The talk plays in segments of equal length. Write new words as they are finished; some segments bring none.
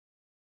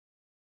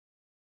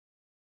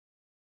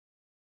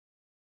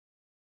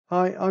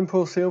Hi, I'm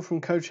Paul Seal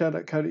from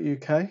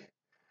coachshare.co.uk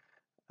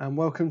and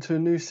welcome to a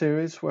new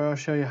series where I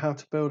show you how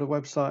to build a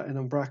website in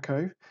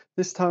Umbraco.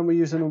 This time we're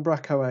using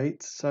Umbraco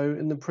 8, so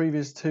in the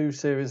previous two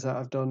series that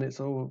I've done it's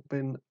all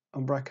been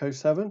Umbraco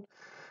 7.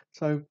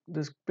 So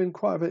there's been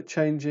quite a bit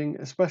changing,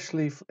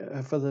 especially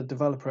for the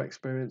developer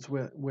experience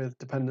with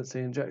dependency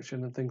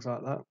injection and things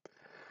like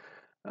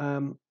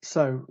that.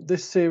 So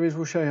this series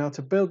will show you how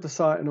to build the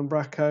site in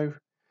Umbraco,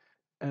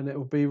 and it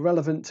will be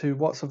relevant to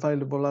what's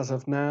available as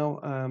of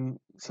now.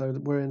 So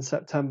we're in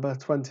September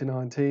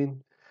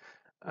 2019,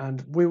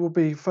 and we will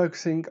be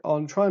focusing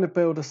on trying to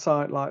build a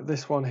site like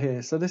this one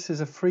here. So this is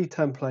a free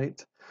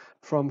template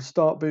from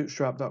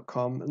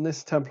startbootstrap.com, and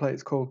this template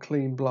is called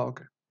Clean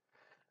Blog.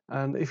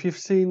 And if you've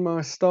seen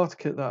my starter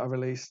kit that I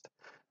released,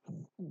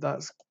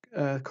 that's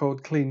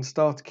called Clean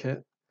Starter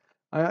Kit.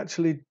 I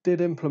actually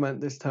did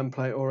implement this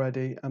template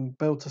already and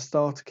built a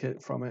starter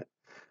kit from it.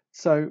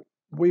 So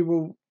we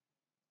will,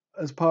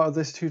 as part of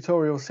this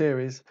tutorial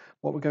series,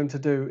 what we're going to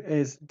do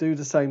is do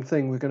the same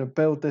thing. We're going to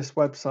build this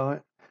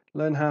website,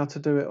 learn how to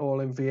do it all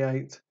in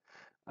V8,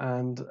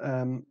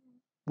 and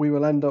we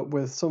will end up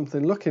with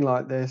something looking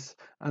like this,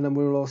 and then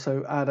we will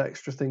also add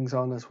extra things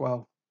on as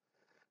well.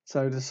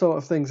 So the sort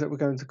of things that we're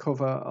going to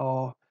cover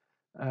are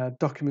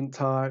document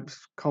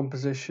types,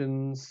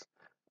 compositions,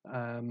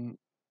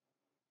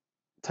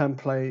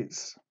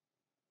 templates,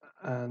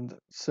 and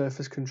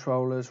surface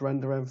controllers,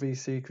 render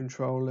MVC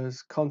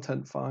controllers,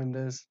 content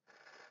finders,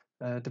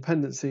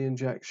 dependency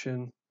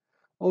injection,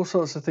 all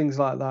sorts of things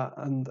like that.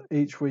 And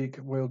each week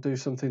we'll do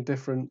something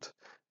different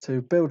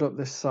to build up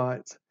this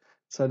site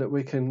so that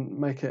we can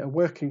make it a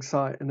working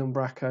site in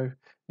Umbraco.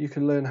 You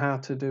can learn how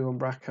to do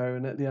Umbraco,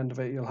 and at the end of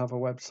it you'll have a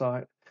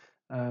website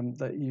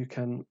that you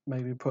can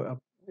maybe put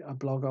a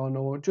blog on,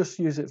 or just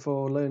use it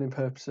for learning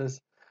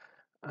purposes.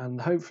 And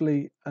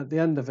hopefully at the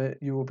end of it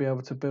you will be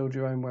able to build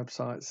your own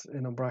websites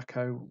in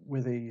Umbraco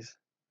with ease.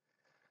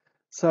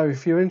 So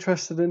if you're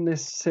interested in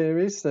this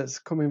series that's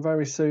coming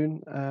very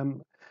soon,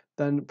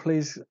 then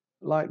please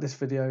like this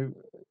video,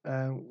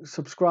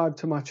 subscribe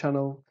to my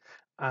channel,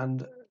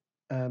 and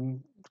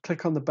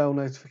click on the bell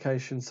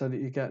notification so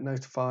that you get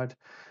notified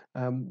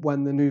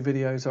when the new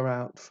videos are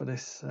out for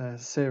this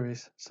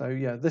series. So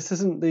yeah, this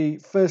isn't the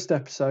first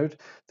episode,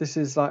 this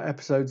is like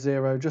episode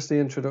 0, just the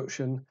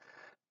introduction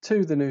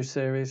to the new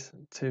series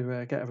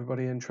to get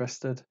everybody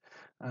interested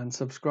and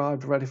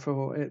subscribed, ready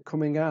for it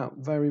coming out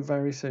very,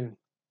 very soon.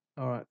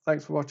 All right,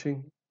 thanks for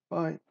watching.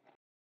 Bye.